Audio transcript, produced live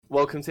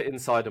Welcome to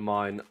Inside of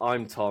Mine.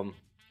 I'm Tom.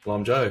 Well,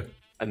 I'm Joe.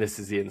 And this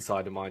is the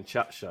Inside of Mine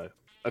chat show.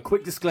 A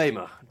quick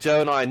disclaimer. Joe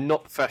and I are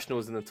not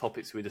professionals in the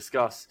topics we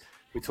discuss.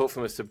 We talk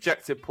from a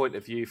subjective point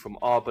of view from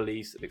our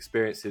beliefs and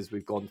experiences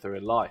we've gone through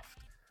in life.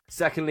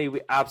 Secondly,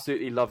 we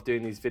absolutely love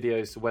doing these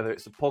videos, so whether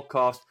it's a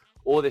podcast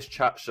or this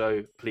chat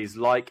show, please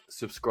like,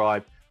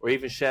 subscribe, or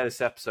even share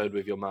this episode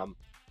with your mum.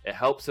 It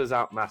helps us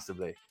out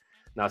massively.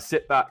 Now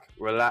sit back,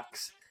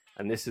 relax,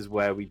 and this is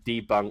where we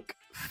debunk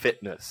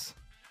fitness.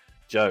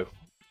 Joe,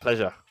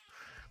 pleasure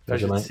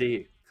to see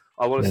you.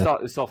 I want to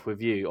start this off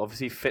with you.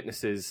 Obviously,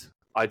 fitness is,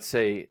 I'd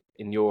say,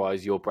 in your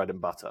eyes, your bread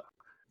and butter.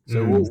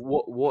 So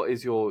what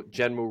is your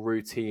general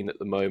routine at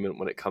the moment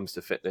when it comes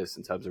to fitness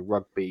in terms of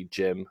rugby,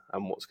 gym,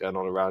 and what's going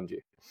on around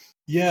you?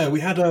 Yeah, we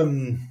had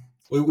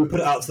we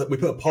put it out. We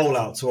put a poll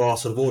out to our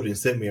sort of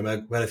audience, didn't we?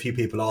 And we had a few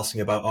people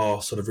asking about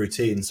our sort of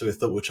routine, so we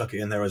thought we'd chuck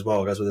it in there as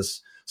well, guys, with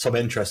some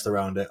interest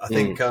around it. I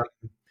think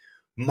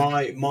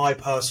my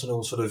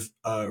personal sort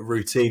of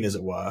routine, as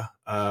it were,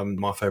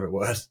 my favourite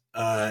word,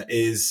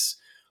 is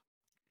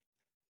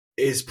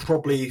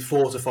probably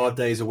 4 to 5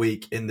 days a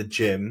week in the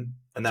gym,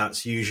 and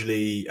that's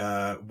usually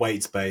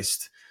weights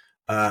based,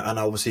 and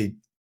obviously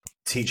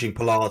teaching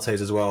Pilates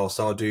as well.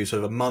 So I'll do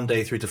sort of a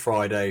Monday through to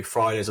Friday.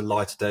 Friday's a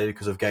lighter day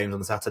because of games on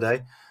the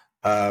Saturday.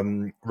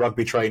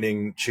 Rugby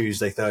training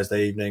Tuesday,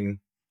 Thursday evening,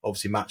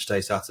 obviously match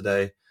day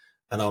Saturday,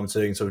 and I'm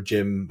doing sort of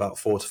gym about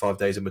 4 to 5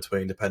 days in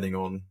between, depending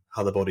on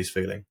how the body's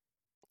feeling.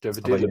 Do you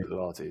ever do the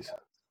Pilates?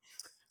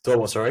 Do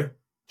what, sorry? Do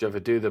you ever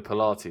do the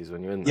Pilates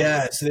when you're in there?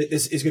 Yeah, so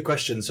it's a good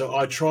question. So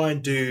I try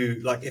and do,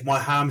 like, if my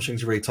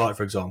hamstrings are really tight,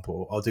 for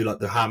example, I'll do like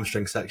the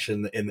hamstring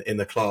section in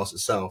the class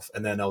itself,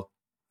 and then I'll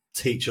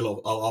teach a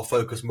lot. I'll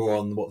focus more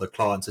on what the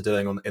clients are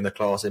doing in the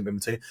class in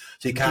between.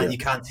 So you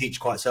can teach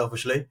quite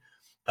selfishly,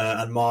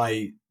 and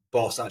my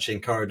boss actually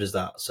encourages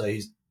that. So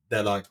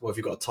they're like, well, if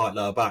you've got a tight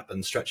lower back,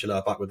 then stretch your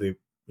lower back with the,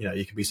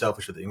 you can be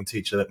selfish with it. You can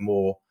teach a bit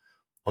more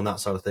on that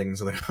side of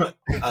things, and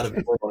add a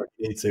bit more if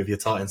you need to if you're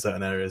tight in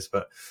certain areas.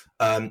 But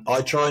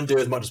I try and do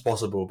as much as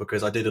possible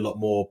because I did a lot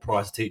more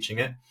prior to teaching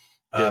it.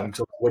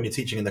 So when you're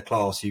teaching in the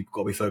class, you've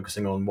got to be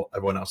focusing on what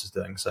everyone else is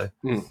doing. So,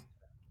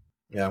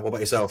 yeah. What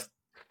about yourself?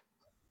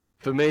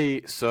 For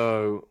me,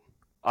 so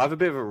I have a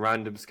bit of a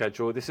random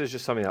schedule. This is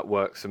just something that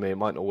works for me. It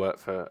might not work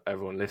for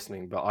everyone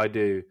listening, but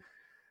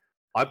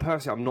I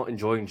personally, I'm not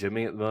enjoying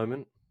gymming at the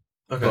moment.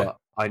 Okay. But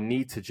I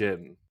need to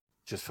gym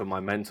just for my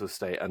mental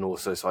state and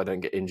also so I don't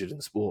get injured in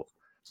sport.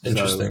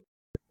 Interesting.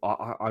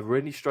 So I'm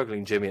really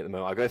struggling gymming at the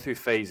moment. I go through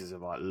phases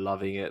of like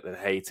loving it, then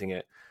hating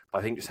it. But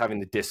I think just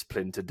having the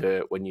discipline to do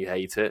it when you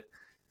hate it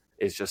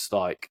is just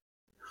like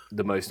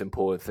the most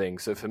important thing.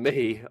 So for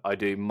me, I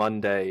do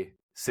Monday,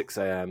 6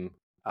 a.m.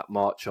 at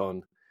March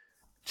On,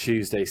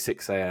 Tuesday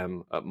 6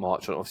 a.m. at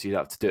March On. Obviously, you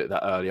don't have to do it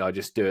that early. I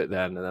just do it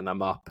then, and then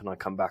I'm up and I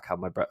come back, have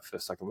my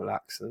breakfast, I can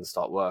relax and then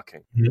start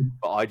working.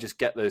 But I just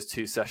get those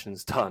 2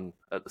 sessions done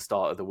at the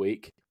start of the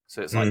week.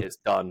 So it's like it's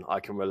done.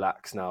 I can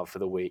relax now for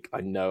the week.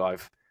 I know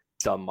I've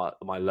done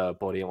my lower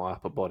body and my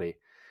upper body.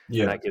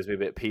 Yeah. And that gives me a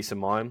bit of peace of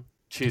mind.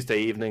 Tuesday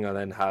evening, I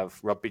then have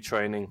rugby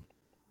training.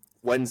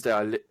 Wednesday,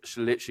 I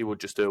literally would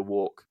just do a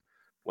walk.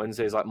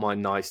 Wednesday is like my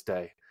nice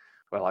day,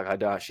 where like I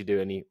don't actually do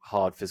any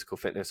hard physical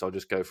fitness. I'll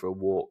just go for a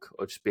walk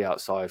or just be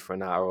outside for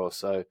an hour or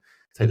so,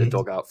 take the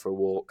dog out for a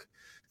walk.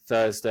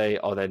 Thursday,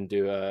 I'll then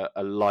do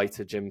a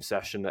lighter gym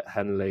session at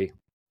Henley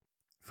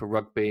for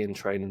rugby and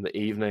train in the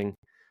evening.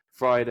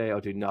 Friday,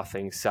 I'll do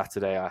nothing.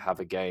 Saturday, I have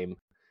a game.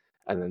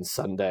 And then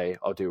Sunday,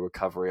 I'll do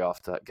recovery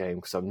after that game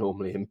because I'm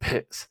normally in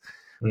pits,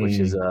 which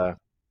is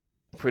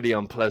pretty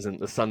unpleasant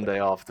the Sunday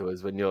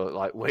afterwards when you're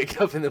like, wake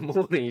up in the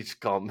morning, you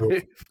just can't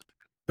move.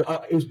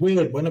 But it was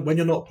weird when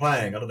you're not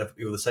playing. I don't know if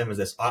you're the same as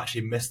this. I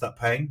actually miss that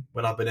pain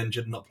when I've been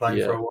injured and not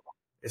playing for a while.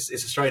 It's a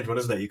strange one,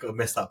 isn't it? You've got to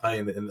miss that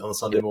pain on a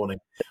Sunday morning.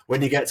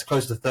 When you get to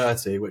close to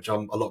 30, which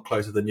I'm a lot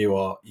closer than you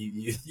are,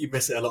 you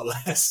miss it a lot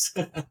less.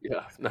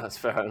 Yeah, that's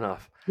fair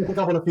enough. I'll pick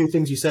up on a few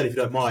things you said, if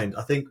you don't mind.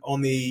 I think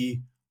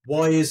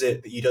why is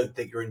it that you don't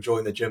think you're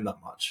enjoying the gym that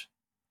much?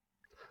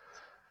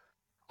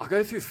 I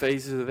go through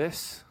phases of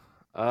this.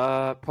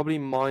 Probably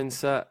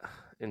mindset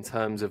in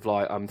terms of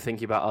like I'm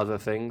thinking about other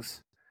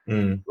things.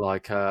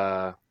 Like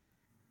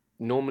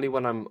normally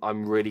when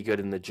I'm really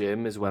good in the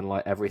gym is when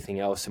like everything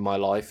else in my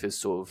life is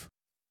sort of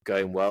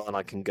going well and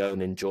I can go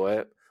and enjoy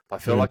it. But I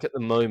feel like at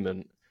the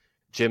moment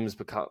gym's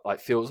become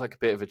like feels like a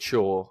bit of a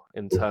chore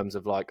in terms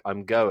of like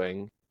I'm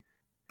going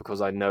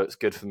because I know it's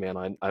good for me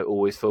and I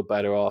always feel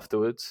better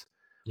afterwards.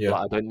 Yeah,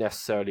 like I don't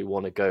necessarily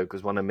want to go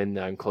because when I'm in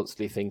there I'm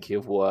constantly thinking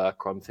of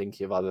work or I'm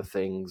thinking of other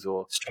things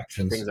or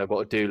things I've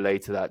got to do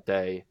later that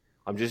day.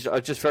 I'm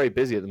just very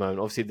busy at the moment.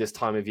 Obviously, this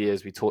time of year,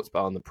 as we talked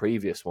about on the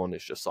previous one,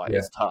 it's just like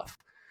it's tough.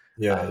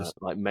 Yeah,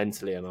 like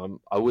mentally, and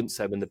I wouldn't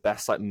say I'm in the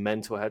best like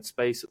mental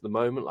headspace at the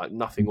moment. Like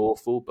nothing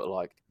awful, but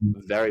like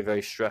very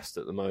very stressed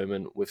at the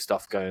moment with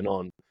stuff going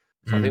on.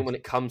 So I think when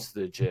it comes to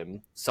the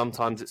gym,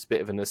 sometimes it's a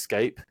bit of an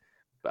escape,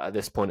 but at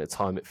this point in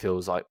time, it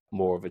feels like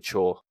more of a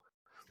chore.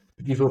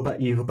 You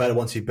feel better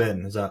once you've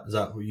been. Is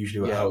that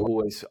usually Yeah, how it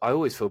works? I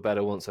always feel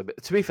better once I.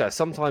 To be fair,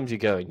 sometimes you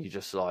go and you're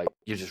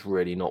just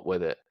really not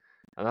with it,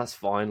 and that's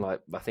fine.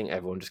 Like I think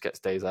everyone just gets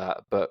days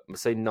out, but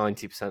say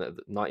 90% of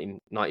the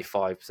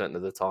 95%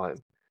 of the time,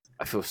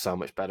 I feel so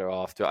much better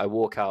after. I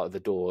walk out of the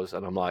doors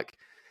and I'm like,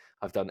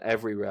 I've done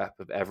every rep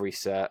of every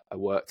set. I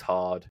worked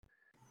hard.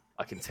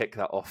 I can tick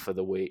that off for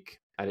the week,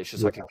 and it's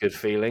just Yeah, like a good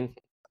feeling.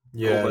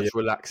 yeah, yeah, Almost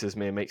relaxes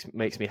me and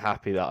makes me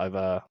happy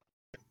that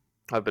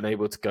I've been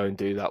able to go and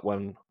do that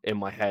when in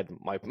my head,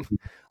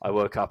 I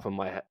woke up in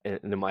my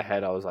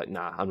head, I was like,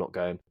 nah, I'm not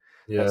going.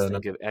 Let's yeah, no,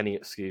 think of any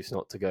excuse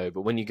not to go.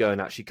 But when you go and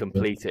actually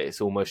complete it,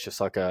 it's almost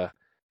just like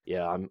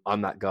yeah,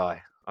 I'm that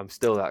guy. I'm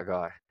still that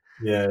guy.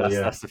 yeah, yeah.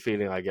 That's the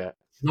feeling I get.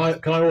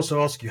 Can I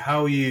also ask you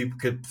how you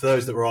could, for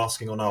those that were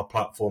asking on our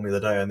platform the other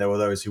day, and there were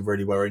those who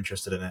really were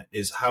interested in it,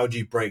 is how do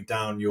you break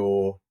down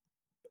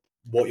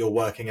what you're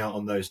working out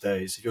on those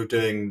days? If you're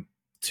doing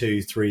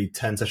 2, 3,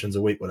 10 sessions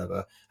a week,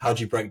 whatever, how do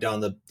you break down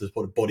the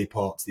sort of body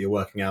parts that you're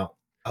working out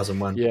as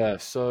and when? Yeah.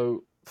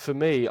 So for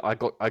me, I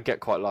get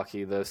quite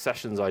lucky. The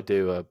sessions I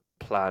do are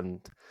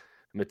planned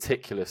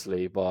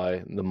meticulously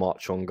by the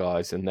March On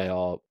guys, and they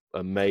are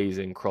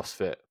amazing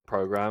CrossFit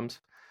programs.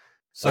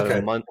 So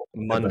Okay.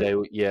 Monday,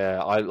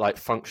 yeah, I like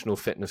functional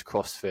fitness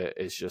CrossFit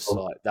is just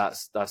Cool. like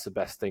that's the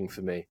best thing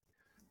for me.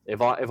 I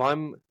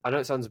know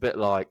it sounds a bit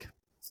like,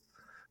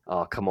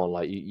 oh come on,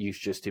 like you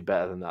should just do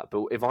better than that.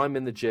 But if I'm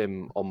in the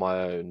gym on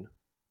my own,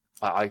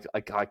 I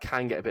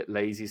can get a bit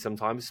lazy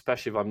sometimes,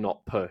 especially if I'm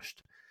not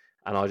pushed,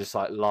 and I'll just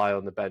like lie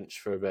on the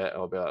bench for a bit.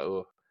 And I'll be like,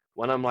 oh.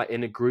 When I'm like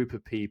in a group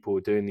of people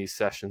doing these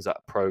sessions that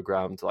are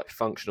programmed like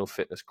functional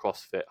fitness,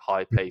 CrossFit,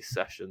 high pace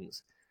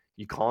sessions,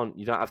 you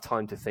don't have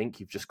time to think.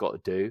 You've just got to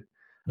do.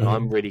 And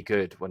I'm Mhm. really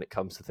good when it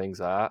comes to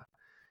things like that.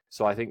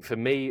 So I think for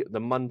me,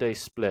 the Monday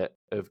split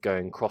of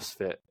going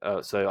CrossFit.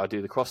 So I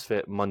do the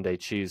CrossFit Monday,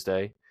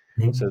 Tuesday.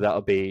 So Mhm.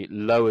 that'll be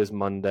lowers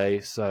Monday.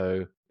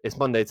 So it's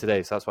Monday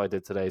today, so that's what I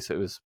did today. So it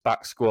was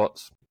back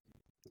squats,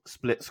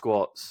 split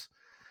squats,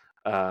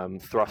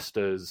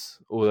 thrusters,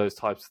 all those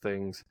types of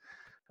things,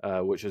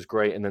 which is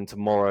great. And then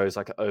tomorrow is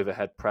like an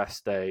overhead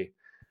press day,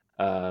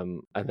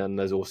 and then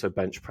there's also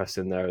bench press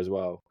in there as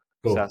well.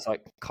 So Cool. that's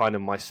like kind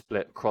of my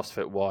split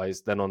CrossFit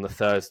wise. Then on the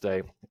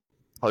Thursday,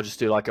 I'll just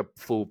do like a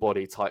full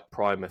body type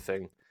primer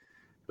thing,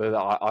 but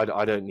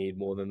I don't need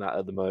more than that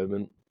at the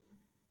moment.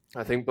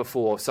 I think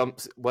before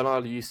when I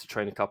used to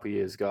train a couple of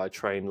years ago, I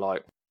trained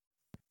like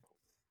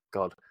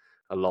God,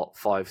 a lot,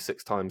 5,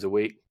 6 times a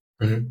week.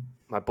 Mhm.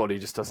 My body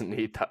just doesn't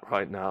need that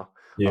right now.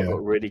 I've got Yeah. a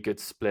really good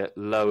split,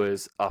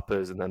 lowers,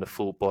 uppers, and then a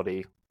full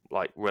body,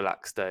 like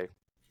relaxed day.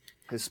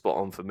 It's spot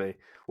on for me.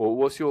 Well,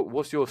 what's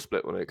your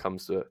split when it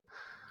comes to it?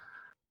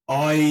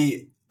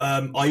 I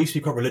used to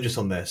be quite religious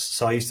on this,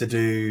 so I used to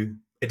do.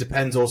 It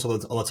depends also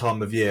on the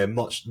time of year.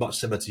 Much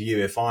similar to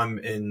you. If I'm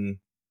in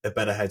a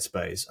better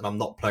headspace and I'm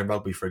not playing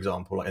rugby, for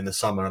example, like in the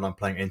summer, and I'm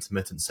playing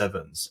intermittent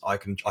sevens, I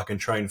can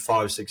train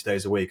 5, 6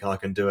 days a week, and I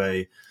can do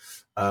a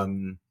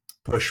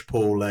push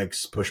pull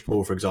legs push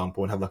pull, for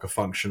example, and have like a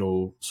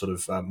functional sort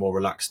of more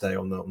relaxed day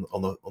on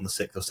the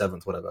sixth or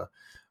seventh, whatever.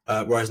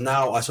 Whereas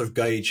now I sort of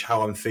gauge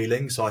how I'm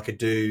feeling, so I could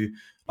do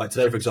like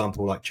today, for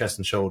example, like chest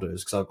and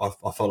shoulders because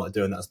I felt like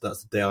doing that.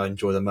 That's the day I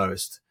enjoy the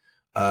most.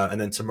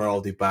 And then tomorrow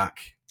I'll do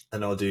back,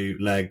 and I'll do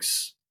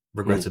legs. Mm.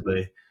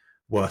 Regrettably,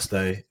 worst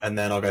day, and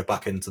then I'll go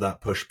back into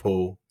that push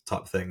pull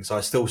type thing. So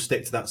I still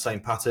stick to that same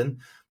pattern,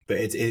 but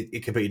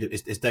it can be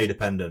it's day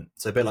dependent.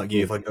 So a bit like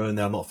you, Mm. if I go in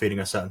there, I'm not feeling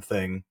a certain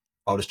thing,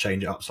 I'll just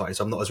change it up slightly.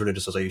 So I'm not as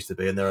religious as I used to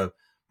be, and there are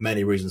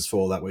many reasons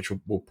for that, which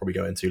we'll probably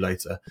go into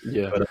later.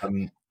 Yeah, But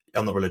I'm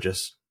not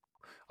religious.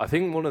 I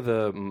think one of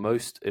the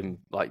most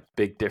like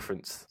big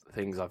difference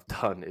things I've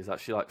done is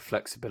actually like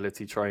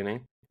flexibility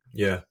training.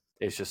 Yeah,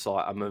 It's just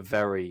like I'm a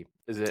very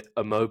is it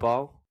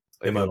immobile?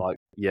 If you're Imo. like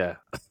yeah,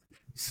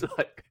 it's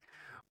like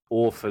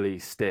awfully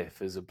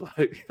stiff as a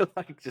bloke.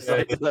 Like just Yeah,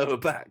 like your lower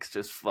back's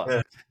just yeah.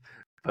 fucked.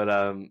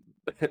 But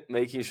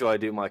making sure I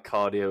do my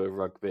cardio with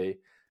rugby,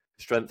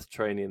 strength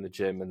training in the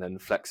gym, and then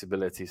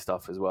flexibility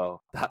stuff as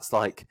well. That's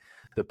like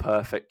the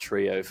perfect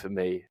trio for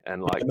me,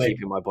 and Yeah, like mate.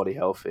 keeping my body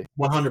healthy.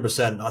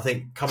 100%. I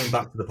think coming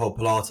back to the whole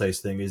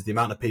Pilates thing is the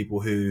amount of people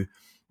who,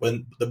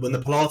 when the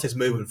Pilates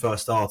movement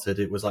first started,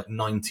 it was like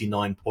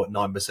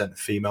 99.9%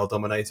 female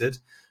dominated,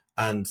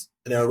 and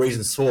there are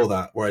reasons for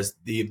that. Whereas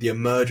the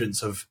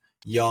emergence of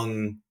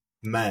young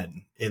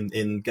men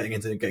in getting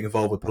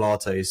involved with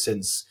Pilates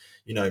since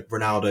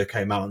Ronaldo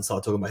came out and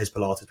started talking about his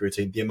Pilates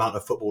routine, the amount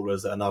of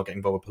footballers that are now getting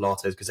involved with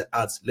Pilates because it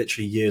adds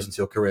literally years into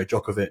your career.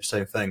 Djokovic,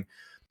 same thing,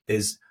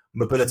 is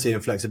mobility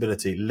and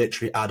flexibility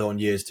literally add on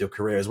years to your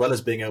career, as well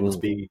as being able to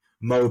Mm. be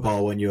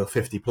mobile when you're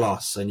 50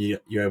 plus and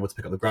you're able to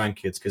pick up the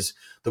grandkids. Because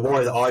the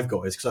worry that I've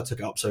got is because I took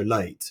it up so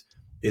late,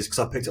 is because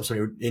I picked up so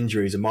many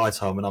injuries in my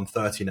time and I'm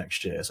 30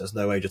 next year, so it's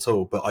no age at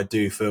all. But I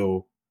do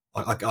feel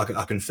I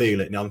can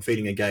feel it. Now I'm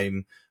feeling a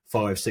game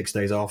 5, 6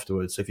 days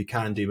afterwards. So if you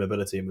can do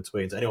mobility in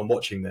between, so anyone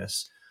watching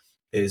this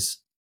is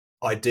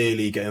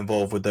ideally get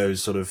involved with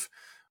those sort of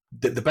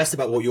the best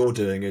about what you're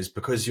doing is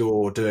because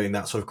you're doing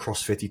that sort of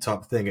CrossFit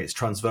type thing, it's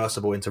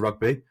transversable into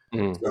rugby.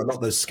 So a lot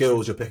of those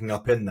skills you're picking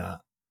up in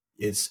that,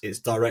 it's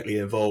directly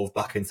involved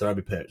back into the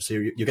rugby pitch. So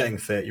you're getting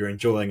fit, you're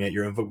enjoying it,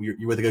 you're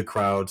with a good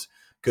crowd,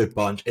 good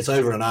bunch. It's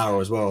over an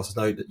hour as well,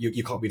 so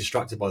you can't be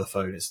distracted by the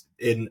phone. It's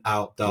in,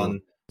 out,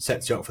 done,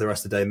 sets you up for the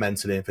rest of the day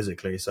mentally and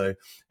physically. So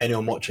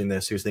anyone watching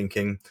this who's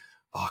thinking,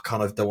 oh, I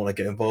kind of don't want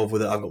to get involved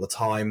with it, I've got the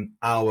time,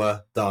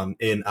 hour, done,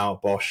 in,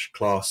 out, bosh,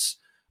 class.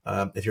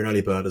 If you're an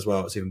early bird as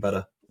well, it's even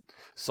better.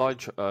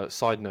 Side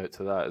note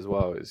to that as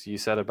well is you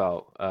said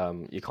about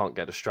you can't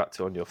get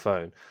distracted on your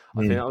phone. I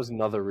think that was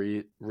another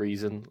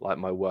reason like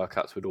my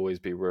workouts would always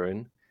be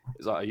ruined.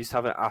 Is like I used to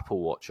have an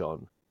Apple Watch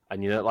on,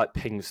 and it like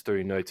pings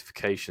through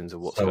notifications of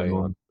what's going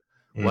on.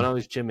 When I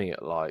was gymming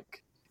at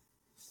like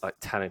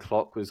 10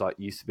 o'clock was like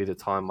used to be the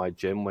time my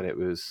gym when it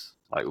was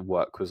like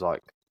work was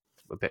like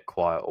a bit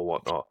quiet or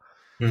whatnot.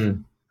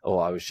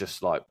 Or I was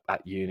just like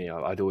at uni,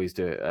 I'd always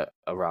do it at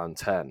around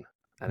 10.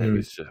 And it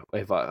was just,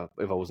 if I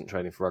wasn't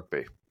training for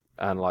rugby,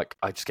 and like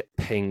I just get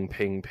ping,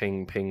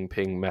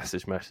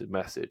 message,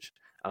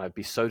 and I'd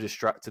be so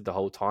distracted the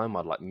whole time.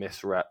 I'd like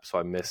miss reps,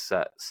 or I miss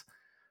sets.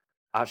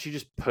 Actually,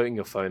 just putting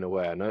your phone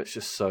away. I know it's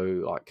just so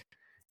like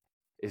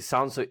it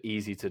sounds so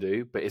easy to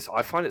do, but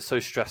I find it so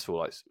stressful.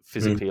 Like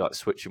physically, like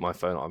switching my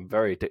phone. I'm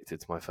very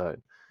addicted to my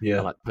phone.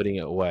 And like putting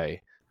it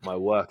away. My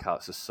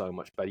workouts are so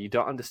much better. You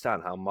don't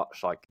understand how much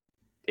like.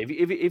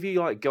 If you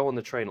like go on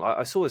the train, like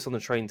I saw this on the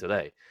train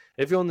today.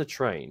 If you're on the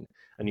train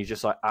and you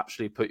just like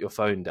actually put your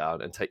phone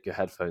down and take your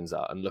headphones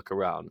out and look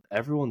around,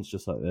 everyone's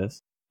just like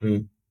this.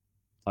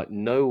 Like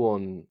no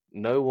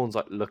one's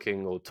like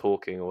looking or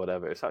talking or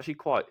whatever. It's actually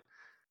quite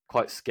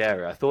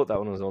scary. I thought that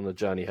when I was on the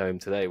journey home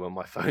today when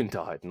my phone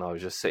died and I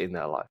was just sitting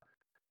there like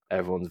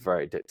everyone's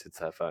very addicted to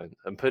their phone.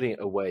 And putting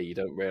it away, you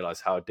don't realize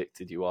how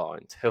addicted you are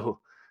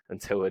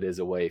until it is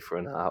away for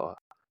an hour.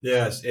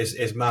 Yeah,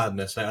 it's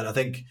madness. And I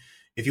think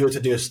if you were to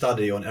do a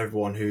study on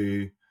everyone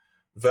who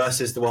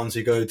versus the ones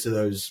who go to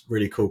those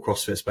really cool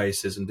CrossFit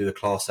spaces and do the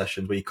class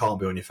sessions where you can't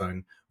be on your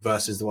phone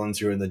versus the ones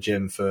who are in the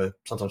gym for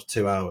sometimes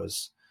 2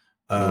 hours,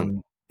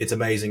 it's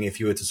amazing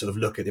if you were to sort of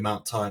look at the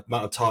amount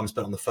of time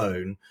spent on the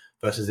phone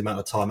versus the amount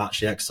of time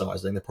actually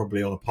exercising. They're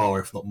probably on a par,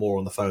 if not more,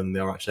 on the phone than they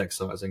are actually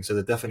exercising. So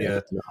there's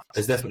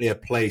definitely a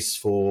place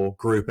for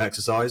group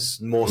exercise,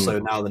 more so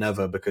now than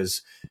ever,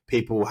 because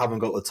people haven't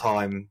got the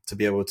time to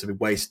be able to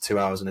waste 2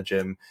 hours in a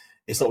gym.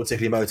 It's not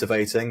particularly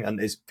motivating, and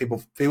people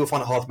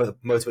find it hard to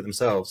motivate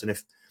themselves. And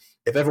if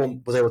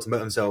everyone was able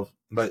to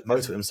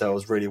motivate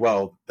themselves really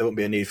well, there wouldn't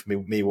be a need for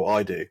me what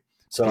I do.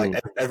 So like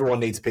everyone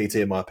needs a PT,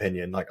 in my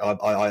opinion. Like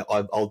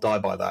I'll die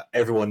by that.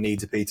 Everyone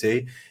needs a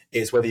PT.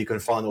 It's whether you can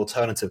find an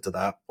alternative to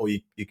that, or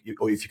if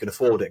you can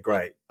afford it,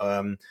 great.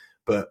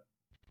 But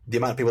the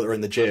amount of people that are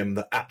in the gym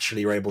that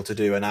actually are able to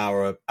do an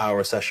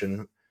hour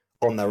session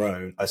on their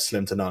own are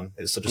slim to none.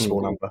 It's such a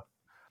small number.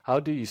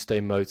 How do you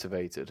stay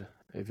motivated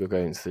if you're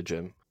going to the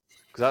gym?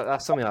 Because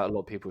that's something that a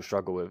lot of people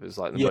struggle with, is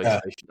like the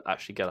motivation to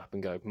actually get up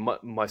and go,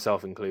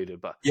 myself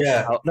included. But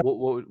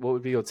what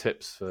would be your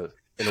tips for,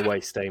 in a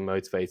way, staying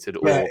motivated?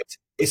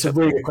 It's a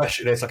really good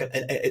question. It's like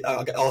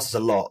I get asked this a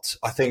lot.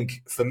 I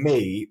think for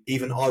me,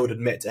 even I would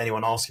admit to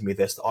anyone asking me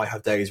this that I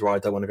have days where I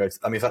don't want to go.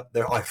 I mean,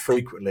 I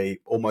frequently,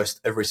 almost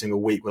every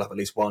single week, will have at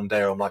least one day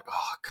where I'm like,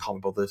 oh, I can't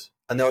be bothered.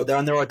 And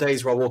there are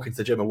days where I walk into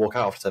the gym and walk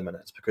out after 10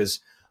 minutes because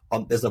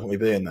there's no point me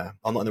being there.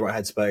 I'm not in the right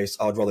headspace.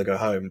 I'd rather go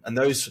home. And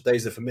those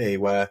days are for me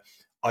where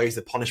I used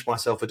to punish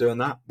myself for doing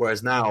that.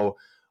 Whereas now,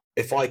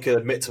 if I could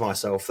admit to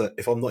myself that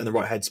if I'm not in the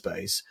right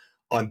headspace,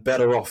 I'm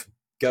better off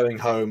going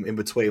home in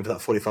between for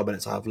that 45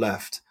 minutes I have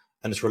left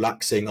and just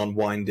relaxing,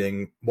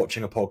 unwinding,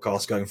 watching a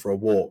podcast, going for a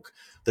walk,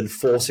 than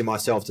forcing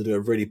myself to do a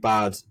really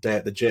bad day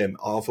at the gym.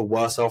 I'll feel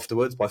worse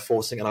afterwards by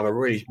forcing and have a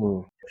really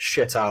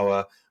shit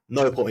hour.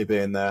 No point me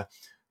being there.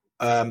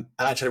 And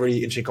actually, a really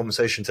interesting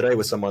conversation today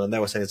with someone, and they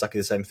were saying exactly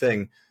the same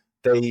thing.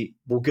 They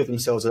will give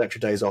themselves an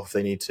extra days off if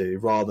they need to,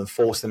 rather than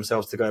force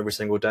themselves to go every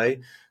single day.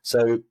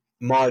 So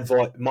my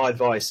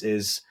advice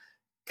is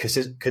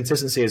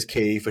consistency is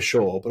key for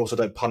sure, but also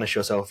don't punish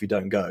yourself if you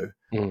don't go.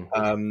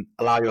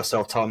 Allow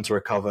yourself time to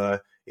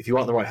recover. If you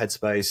aren't in the right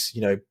headspace,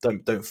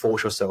 don't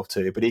force yourself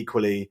to. But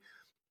equally,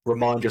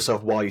 remind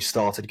yourself why you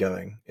started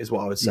going. Is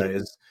what I would say.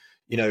 Is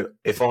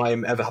if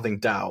I'm ever having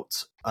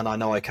doubt and I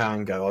know I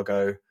can go, I'll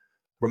go.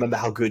 Remember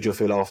how good you'll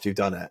feel after you've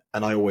done it,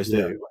 and I always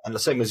do. And the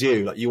same as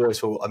you, like you always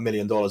feel $1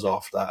 million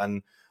after that.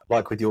 And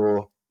like with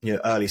your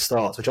early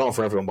starts, which aren't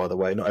for everyone, by the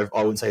way.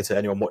 I wouldn't say to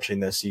anyone watching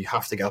this, you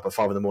have to get up at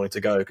 5 a.m. to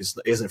go, because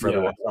it isn't for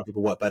everyone. Some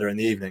people work better in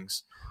the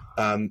evenings.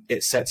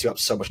 It sets you up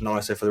so much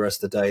nicer for the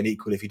rest of the day. And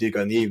equally, if you do go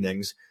in the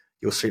evenings,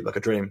 you'll sleep like a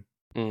dream.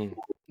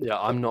 Yeah,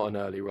 I'm not an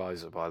early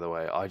riser, by the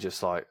way. I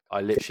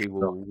literally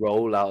will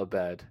roll out of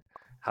bed,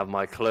 have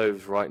my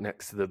clothes right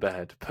next to the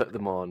bed, put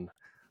them on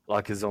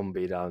like a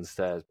zombie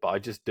downstairs. But I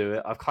just do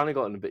it. I've kind of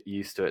gotten a bit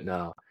used to it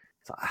now.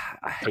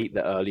 I hate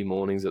the early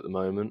mornings at the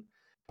moment.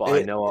 But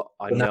I know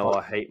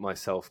I hate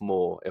myself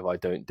more if I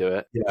don't do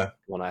it.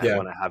 When I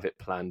have it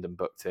planned and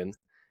booked in.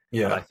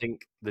 And I Yeah.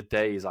 think the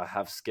days I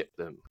have skipped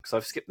them, because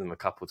I've skipped them a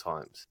couple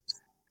times,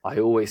 I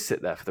always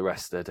sit there for the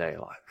rest of the day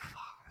like,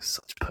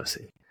 such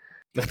pussy.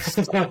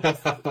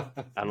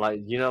 And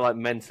like, like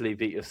mentally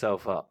beat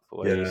yourself up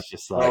where Yeah. it's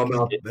just Oh like,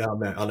 no,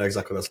 yeah, I know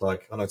exactly what it's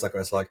like. I know exactly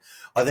what it's like.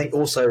 I think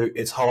also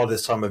it's hard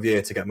this time of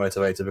year to get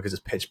motivated because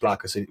it's pitch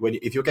black. So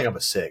if you're getting up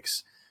at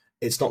 6,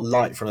 it's not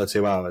light for another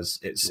 2 hours.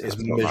 It's that's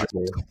not nice.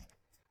 miserable.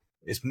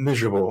 It's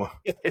miserable.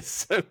 It's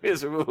so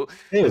miserable.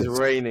 It It was is.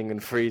 raining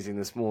and freezing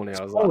this morning.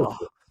 I was like, oh,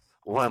 Horrible.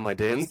 why am I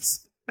doing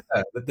this?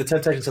 Yeah, the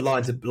temptation to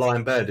lie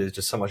in bed is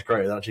just so much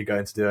greater than actually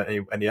going to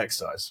do any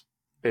exercise.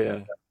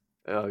 Yeah,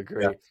 I Yeah.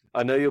 agree.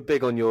 I know you're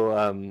big on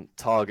your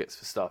targets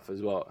for stuff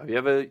as well. Have you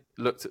ever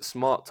looked at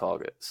smart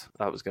targets?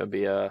 That was going to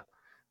be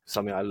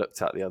something I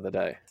looked at the other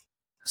day.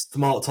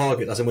 Smart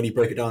target, as in when you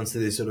break it down to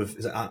this sort of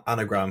is it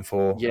anagram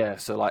for Yeah,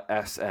 so like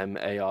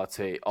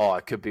SMART. Oh, I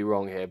could be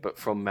wrong here, but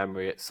from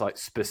memory, it's like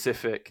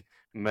specific,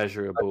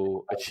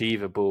 measurable,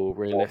 achievable,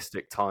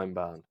 realistic time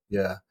bound.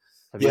 yeah.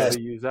 Have you Yes. ever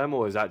used them,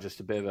 or is that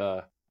just a bit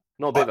of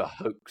not a bit of a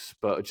hoax,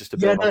 but just a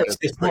bit Yeah, of no, like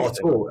it's a not freak at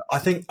thing? all. I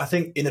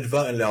think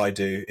inadvertently I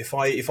do. If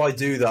I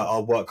do that,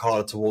 I'll work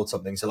harder towards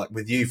something. So, like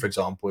with you, for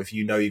example, if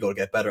you know you got to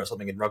get better at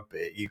something in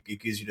rugby, it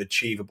gives you an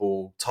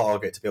achievable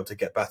target to be able to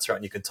get better at,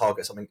 and you can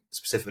target something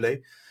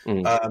specifically.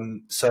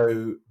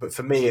 Mm. But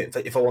for me,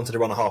 if I wanted to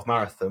run a half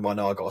marathon, I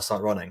know I got to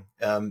start running.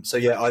 So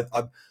yeah,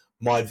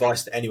 my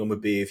advice to anyone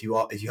would be if you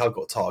have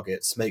got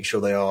targets, make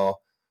sure they are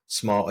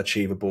smart,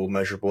 achievable,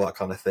 measurable, that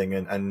kind of thing,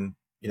 and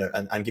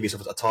give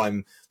yourself a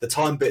time. The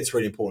time bit's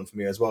really important for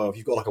me as well. If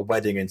you've got like a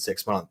wedding in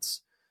 6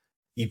 months,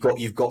 you've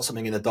got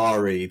something in the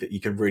diary that you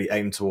can really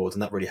aim towards,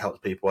 and that really helps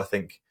people. I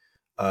think.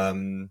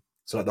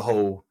 So like the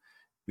whole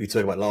we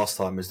talked about last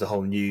time is the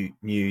whole new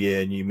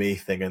year, new me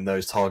thing, and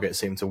those targets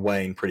seem to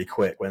wane pretty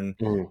quick when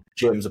Mm.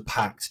 gyms are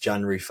packed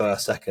January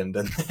 1st, 2nd,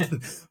 and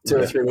then 2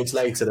 or 3 weeks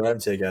later they're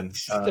empty again.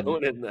 Still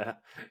in there.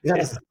 Yeah,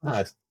 Yeah. that's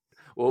bad.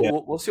 Well, Yeah,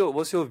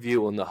 what's your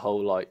view on the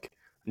whole like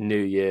new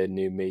year,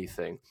 new me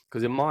thing?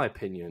 Because in my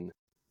opinion,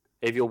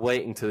 if you're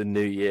waiting to the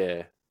new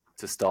year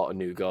to start a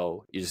new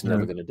goal, you're just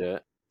never mm. going to do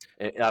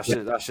it. Yeah,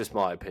 That's just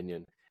my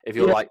opinion. If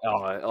you're yeah. like,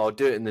 oh, I'll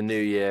do it in the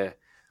new year,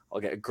 I'll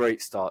get a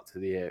great start to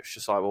the year. It's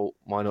just like, well,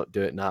 why not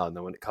do it now? And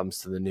then when it comes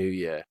to the new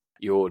year,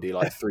 you're already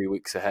like 3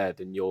 weeks ahead,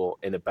 and you're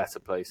in a better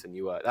place than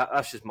you were.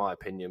 That's just my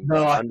opinion, No,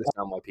 but I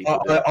understand why I,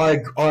 people do it.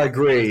 I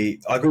agree.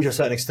 I agree to a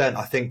certain extent.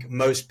 I think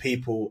most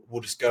people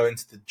will just go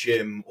into the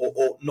gym,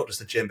 or not just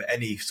the gym, but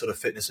any sort of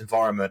fitness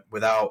environment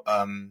without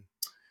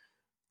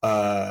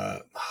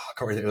I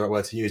can't really think of the right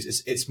word to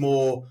use. It's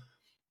more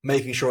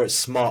making sure it's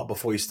smart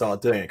before you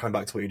start doing it. Coming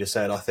back to what you just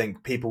said, I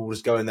think people will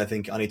just go in there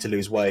thinking I need to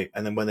lose weight,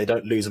 and then when they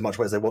don't lose as much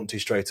weight as they want to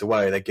straight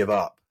away, they give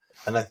up.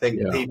 And I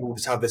think Yeah. people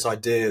just have this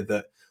idea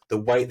that the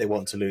weight they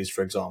want to lose,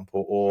 for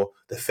example, or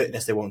the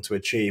fitness they want to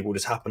achieve will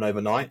just happen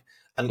overnight.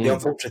 And the Mm.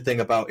 unfortunate thing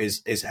about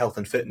is health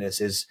and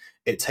fitness is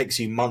it takes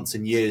you months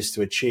and years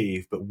to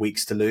achieve, but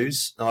weeks to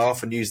lose. And I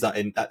often use that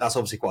that's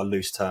obviously quite a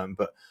loose term,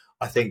 but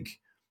I think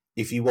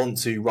if you want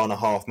to run a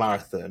half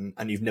marathon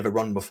and you've never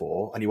run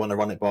before and you want to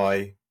run it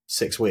by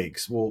 6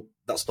 weeks, well,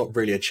 that's not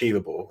really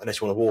achievable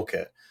unless you want to walk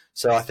it.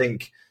 So I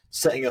think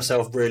setting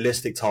yourself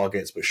realistic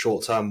targets but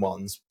short-term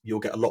ones, you'll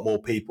get a lot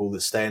more people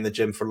that stay in the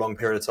gym for a long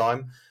period of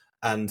time.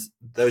 And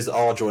those that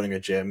are joining a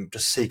gym,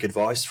 just seek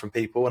advice from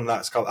people, and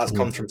that's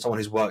comes from someone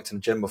who's worked in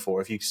the gym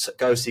before. If you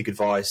go seek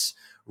advice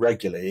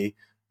regularly,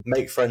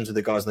 make friends with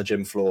the guys on the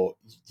gym floor,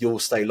 you'll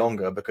stay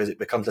longer because it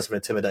becomes less of an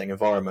intimidating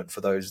environment for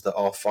those that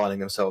are finding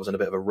themselves in a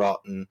bit of a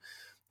rut and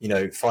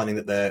finding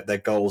that their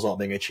goals aren't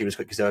being achieved as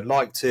quickly as they would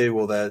like to,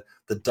 or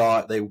the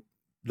diet they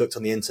looked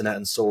on the internet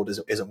and saw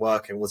isn't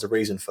working. Was a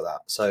reason for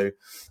that. So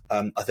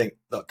I think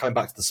that coming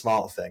back to the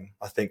smart thing,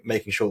 I think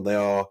making sure they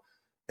are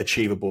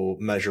achievable,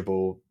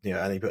 measurable,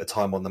 and you put a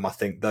time on them. I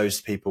think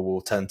those people will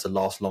tend to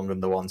last longer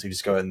than the ones who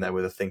just go in there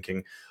with a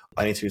thinking,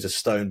 I need to use a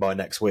stone by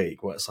next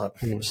week. Well, it's like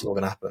it's not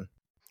going to happen.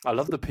 I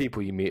love the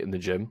people you meet in the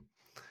gym.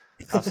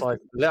 That's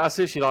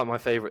actually like my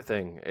favorite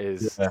thing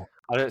is, Yeah.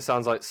 I know it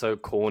sounds like so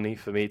corny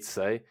for me to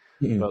say,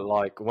 Mm-mm. but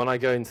like when I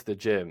go into the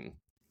gym,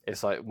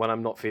 it's like when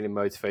I'm not feeling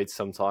motivated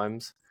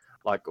sometimes,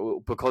 like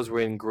because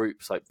we're in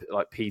groups like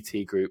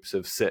PT groups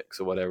of 6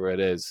 or whatever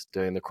it is,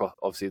 doing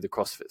obviously the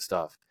CrossFit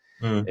stuff,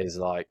 Mm. is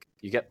like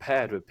you get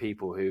paired with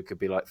people who could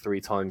be like 3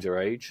 times your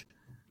age.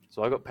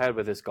 So I got paired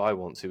with this guy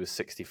once who was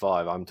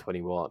 65, I'm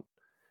 21,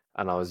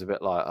 and I was a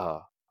bit like,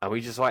 and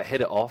we just like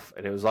hit it off,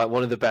 and it was like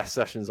one of the best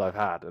sessions I've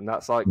had. And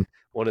that's like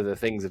one of the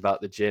things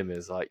about the gym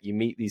is like you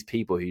meet these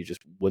people who you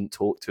just wouldn't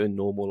talk to in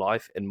normal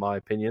life, in my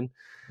opinion.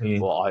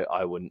 Mm. Well,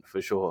 I wouldn't,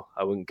 for sure.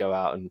 I wouldn't go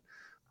out and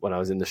when I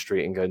was in the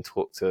street and go and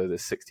talk to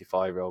this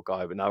 65-year-old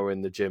guy, but now we're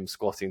in the gym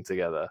squatting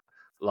together,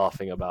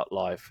 laughing about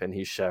life, and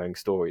he's sharing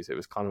stories. It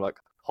was kind of like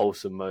a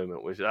wholesome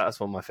moment, which that's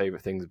one of my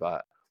favorite things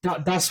about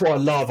it. That's what I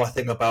love. I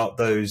think about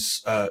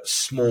those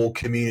small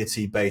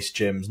community-based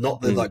gyms,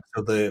 not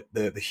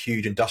the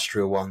huge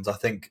industrial ones. I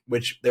think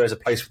which there is a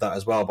place for that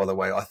as well. By the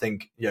way, I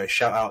think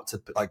shout out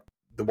to like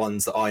the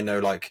ones that I know,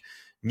 like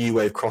New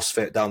Wave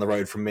CrossFit down the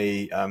road from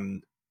me.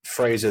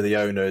 Fraser, the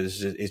owner, is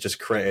just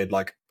created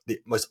like the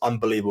most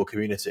unbelievable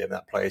community in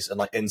that place, and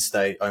like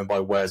In-State, owned by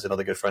Wes,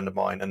 another good friend of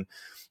mine. And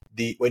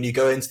when you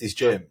go into these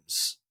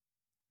gyms,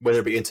 whether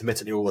it be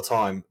intermittently all the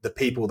time, the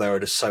people there are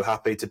just so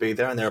happy to be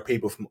there, and there are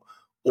people from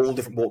all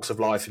different walks of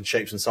life and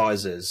shapes and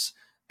sizes,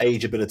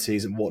 age,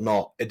 abilities, and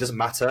whatnot. It doesn't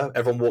matter.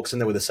 Everyone walks in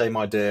there with the same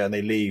idea, and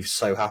they leave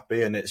so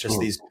happy. And it's just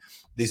these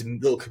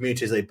little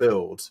communities they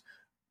build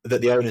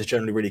that the owners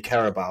generally really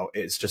care about.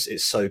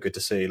 It's so good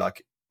to see.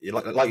 Like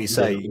you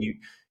say,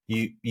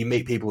 you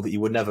meet people that you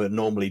would never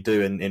normally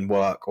do in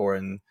work or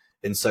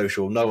in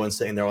social. No one's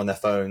sitting there on their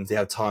phones. They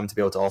have time to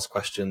be able to ask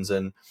questions,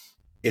 and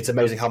it's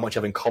amazing how much you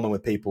have in common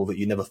with people that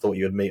you never thought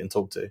you would meet and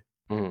talk to.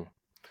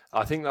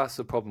 I think that's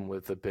the problem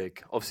with the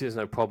big. Obviously, there's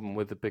no problem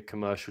with the big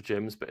commercial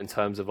gyms, but in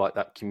terms of like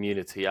that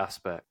community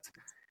aspect,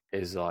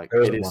 is like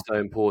it is so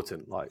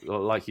important.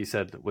 Like you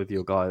said with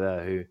your guy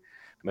there who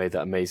made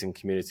that amazing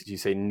community. Did you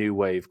say New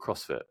Wave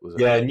CrossFit? Was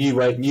it? Yeah,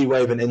 New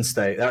Wave and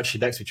In-State. They're actually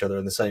next to each other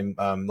in the same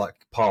like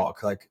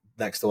park, like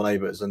next door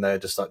neighbours, and they're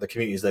just like the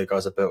communities those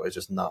guys have built is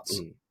just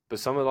nuts. But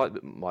some of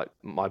like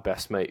my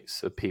best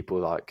mates are people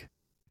like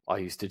I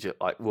used to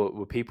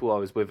were people I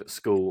was with at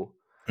school.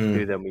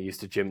 Who then we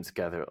used to gym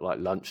together at like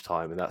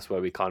lunchtime, and that's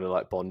where we kind of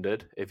like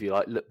bonded. If you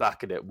like look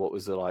back at it, what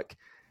was the like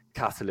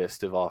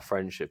catalyst of our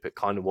friendship? It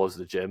kind of was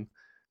the gym,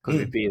 because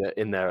we'd be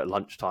in there at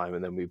lunchtime,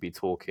 and then we'd be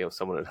talking, or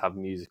someone would have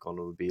music on,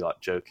 and we'd be like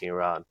joking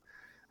around.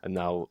 And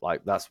now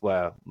like that's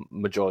where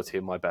majority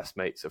of my best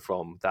mates are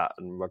from, that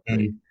and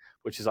rugby,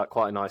 which is like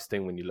quite a nice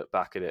thing when you look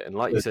back at it. And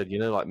like you said, you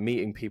know, like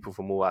meeting people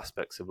from all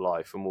aspects of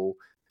life, from all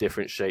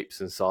different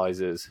shapes and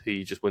sizes, who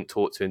you just wouldn't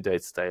talk to in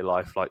day-to-day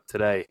life. Like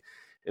today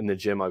in the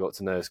gym, I got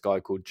to know this guy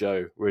called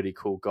Joe, really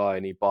cool guy,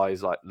 and he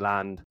buys like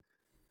land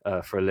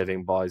for a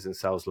living, buys and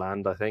sells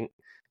land, I think,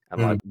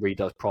 and like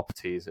redoes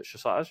properties. It's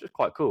just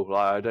quite cool.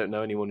 Like I don't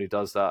know anyone who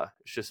does that.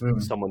 It's just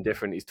someone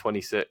different. He's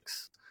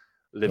 26,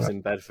 lives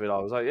in Bedford. I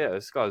was like, yeah,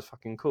 this guy's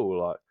fucking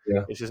cool. Like,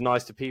 it's just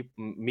nice to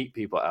meet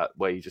people at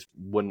where you just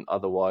wouldn't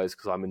otherwise,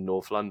 because I'm in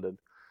North London.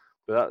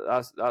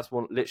 But that's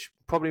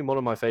probably one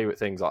of my favorite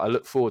things. Like, I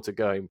look forward to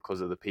going because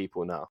of the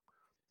people now.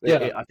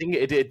 I think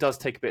it does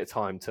take a bit of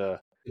time to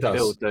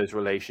build those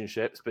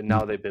relationships, but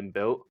now they've been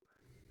built,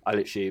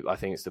 I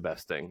think it's the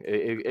best thing.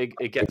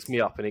 It gets me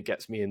up, and it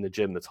gets me in the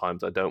gym the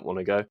times I don't want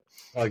to go.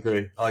 I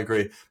agree.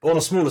 But on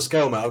a smaller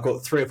scale, mate, I've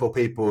got 3 or 4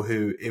 people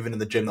who, even in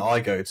the gym that I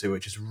go to,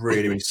 which is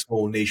really, really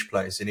small niche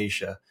place in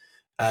Esher,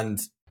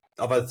 and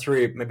I've had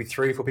 3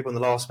 or 4 people in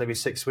the last maybe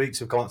 6 weeks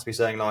who've come up to me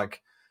saying,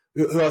 like,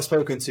 who I've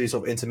spoken to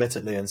sort of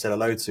intermittently and said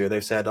hello to.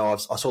 They've said, "Oh,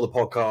 I saw the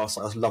podcast.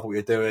 I love what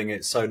you're doing.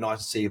 It's so nice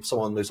to see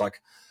someone who's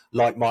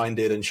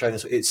like-minded and showing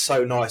us." It's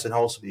so nice and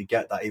wholesome that you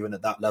get that even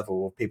at that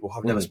level of people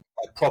I've never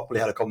properly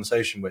had a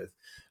conversation with,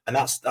 and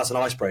that's an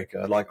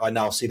icebreaker. Like, I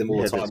now see them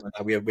all the time,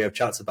 and we have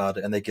chats about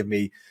it, and they give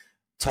me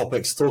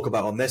topics to talk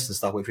about on this and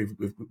stuff, which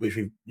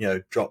we've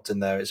dropped in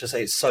there.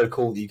 It's so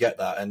cool that you get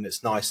that, and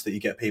it's nice that you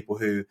get people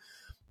who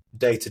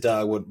day to day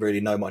I wouldn't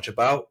really know much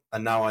about,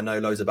 and now I know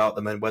loads about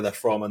them and where they're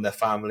from and their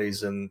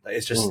families, and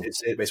it's just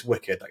it's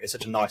wicked. Like, it's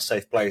such a nice,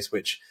 safe place.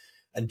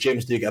 And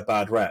gyms do get a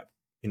bad rep,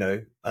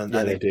 and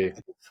they do.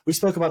 We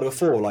spoke about it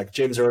before. Like,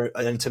 gyms are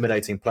an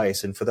intimidating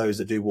place, and for those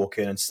that do walk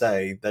in and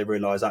stay, they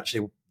realise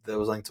actually there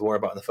was nothing to worry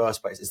about in the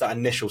first place. It's that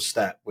initial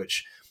step,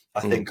 which I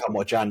think come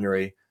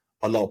January,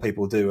 a lot of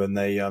people do, and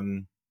they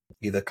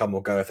either come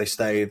or go. If they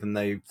stay, then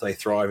they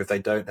thrive. If they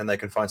don't, then they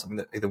can find something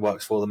that either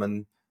works for them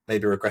and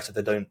maybe regret if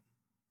they don't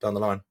down the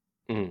line.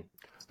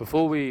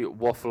 Before we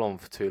waffle on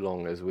for too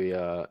long, as we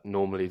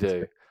normally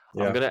do,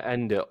 I'm going to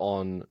end it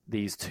on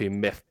these 2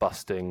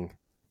 myth-busting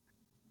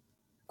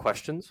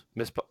questions.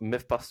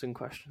 Myth-busting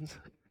questions.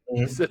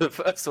 So the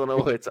first one I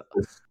wanted to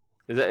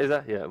is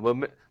that yeah.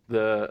 Well,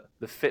 the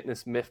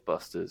fitness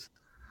myth-busters.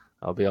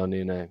 I'll be our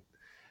new name.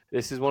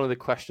 This is one of the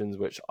questions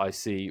which I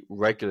see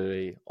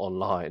regularly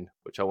online,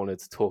 which I wanted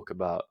to talk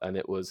about, and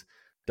it was: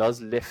 does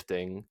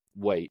lifting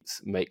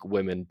weights make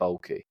women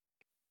bulky?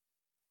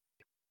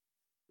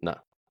 No.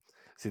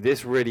 See,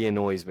 this really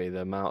annoys me,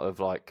 the amount of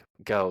like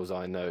girls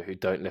I know who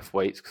don't lift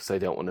weights because they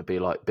don't want to be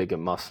like big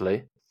and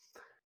muscly.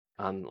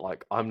 And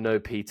like, I'm no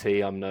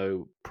PT, I'm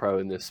no pro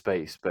in this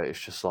space, but it's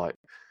just like,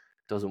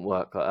 doesn't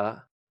work like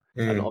that.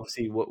 And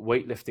obviously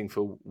weightlifting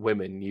for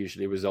women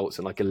usually results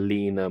in like a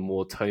leaner,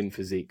 more toned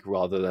physique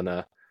rather than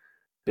a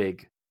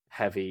big,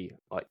 heavy,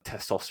 like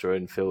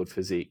testosterone filled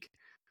physique.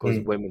 Because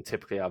women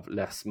typically have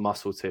less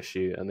muscle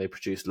tissue and they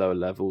produce lower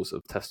levels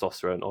of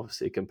testosterone,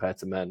 obviously, compared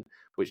to men,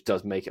 which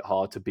does make it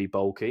hard to be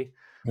bulky.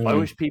 I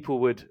wish people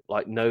would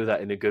like know that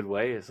in a good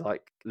way. It's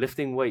like,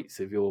 lifting weights,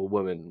 if you're a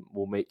woman,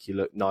 will make you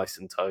look nice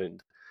and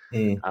toned,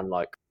 and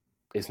like,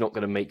 it's not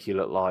going to make you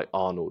look like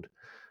Arnold.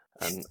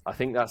 And I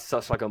think that's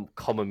such like a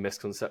common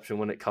misconception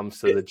when it comes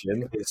to the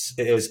gym.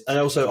 It is. And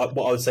also,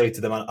 what I would say to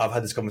them, I've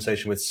had this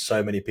conversation with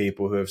so many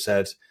people who have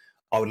said,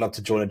 I would love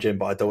to join a gym,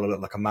 but I don't want to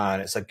look like a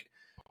man. It's like,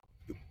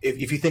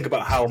 if you think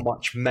about how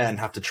much men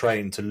have to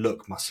train to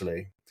look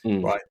muscly,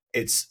 right?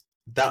 It's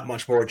that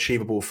much more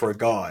achievable for a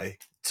guy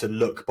to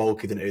look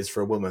bulky than it is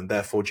for a woman.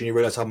 Therefore, do you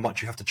realize how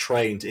much you have to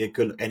train to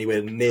look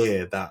anywhere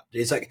near that?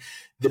 It's like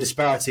the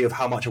disparity of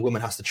how much a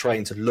woman has to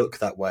train to look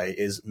that way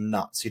is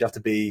nuts. You'd have to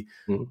be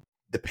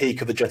the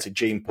peak of the genetic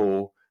gene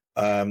pool.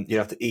 You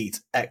have to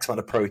eat X amount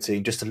of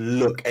protein just to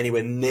look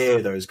anywhere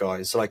near those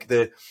guys. So like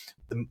the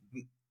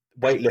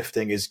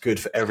weightlifting is good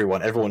for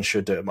everyone. Everyone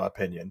should do it, in my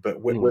opinion.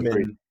 But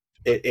women,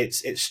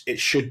 it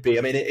should be.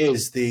 I mean, it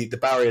is the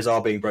barriers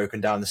are being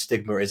broken down. The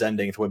stigma is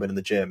ending for women in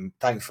the gym,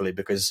 thankfully,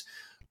 because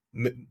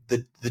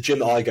the gym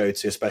that I go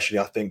to, especially,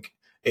 I think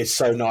it's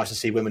so nice to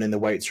see women in the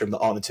weights room that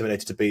aren't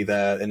intimidated to be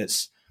there, and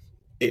it's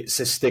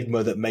a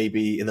stigma that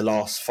maybe in the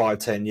last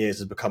 5-10 years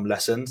has become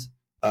lessened.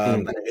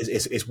 And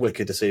it's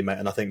wicked to see, mate.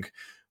 And I think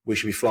we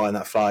should be flying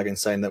that flag and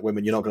saying that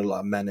women, you're not going to look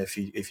like men if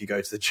you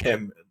go to the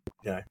gym.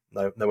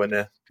 Nowhere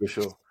near. For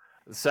sure.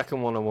 The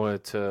second one I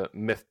wanted to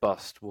myth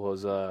bust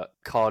was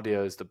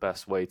cardio is the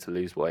best way to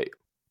lose weight.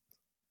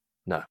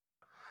 No.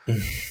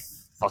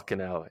 Fucking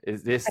hell.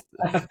 Is this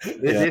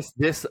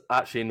this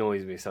actually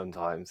annoys me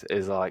sometimes.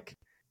 Is like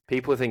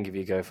people think if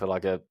you go for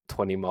like a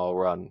 20-mile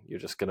run, you're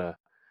just gonna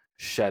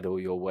shed all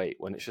your weight,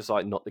 when it's just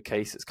like not the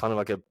case. It's kind of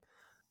like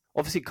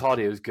obviously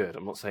cardio is good.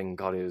 I'm not saying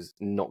cardio is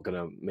not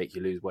gonna make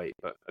you lose weight,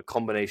 but a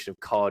combination of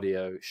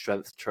cardio,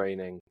 strength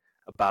training,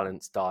 a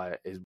balanced diet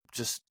is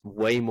just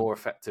way more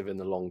effective in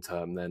the long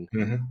term than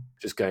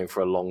just going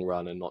for a long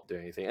run and not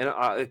doing anything. And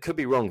it could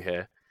be wrong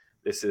here.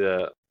 This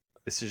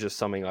is just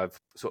something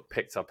I've sort of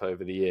picked up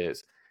over the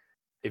years.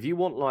 If you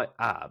want like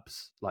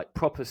abs, like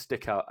proper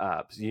stick out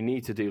abs, you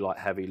need to do like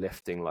heavy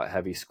lifting, like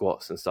heavy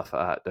squats and stuff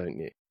like that, don't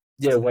you?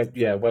 Yeah, weight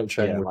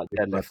training. Yeah, like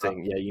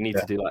deadlifting. Yeah, you need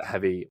to do like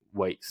heavy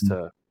weights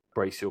to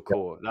brace your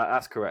core.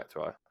 That's correct,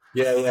 right?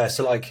 Yeah.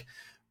 So like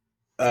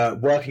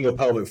working your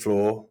pelvic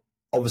floor,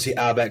 obviously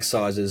ab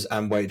exercises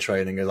and weight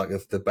training are like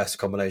the best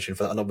combination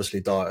for that, and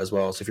obviously diet as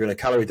well. So if you're in a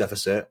calorie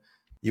deficit,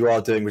 you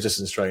are doing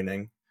resistance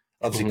training.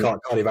 Obviously,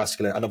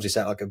 cardiovascular, and obviously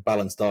set like a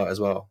balanced diet as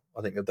well.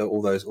 I think that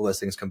all those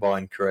things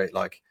combined create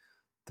like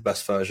the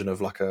best version of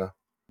like a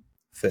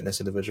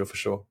fitness individual for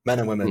sure, men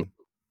and women.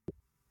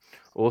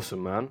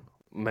 Awesome, man,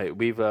 mate.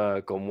 We've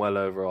gone well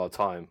over our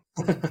time,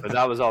 but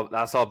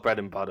that's our bread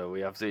and butter.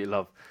 We absolutely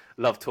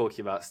love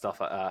talking about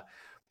stuff like that.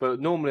 But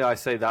normally I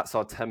say that's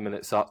our 10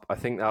 minutes up. I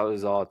think that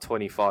was our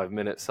 25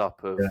 minutes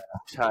up of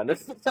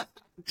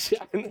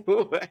chatting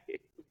away.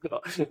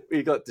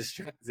 We got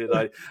distracted.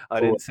 I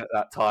didn't set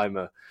that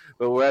timer.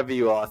 But wherever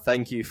you are,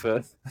 thank you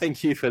for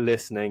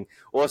listening.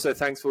 Also,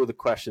 thanks for all the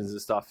questions and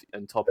stuff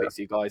and topics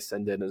you guys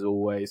send in as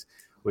always.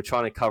 We're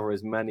trying to cover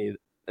as many of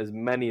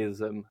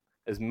them.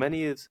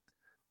 Fucking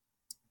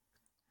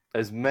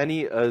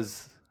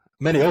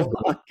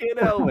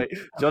hell, mate. Do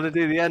you want to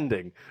do the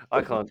ending?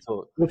 I can't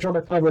talk. We're trying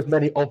to cover as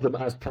many of them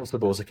as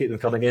possible, so keep them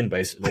coming in,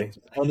 basically.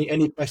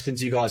 Any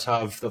questions you guys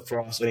have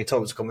for us, any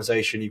topics of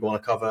conversation you want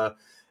to cover,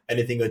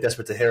 anything you're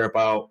desperate to hear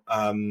about,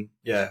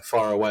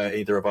 fire away at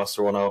either of us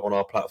or on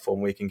our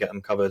platform. We can get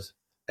them covered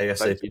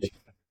ASAP.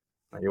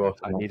 You're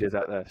welcome. I needed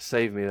that there.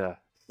 Save me there.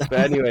 But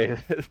anyway,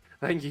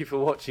 thank you for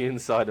watching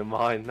Inside of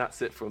Mine.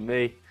 That's it from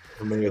me.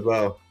 From me as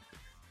well.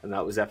 And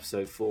that was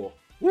episode 4.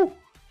 Woo!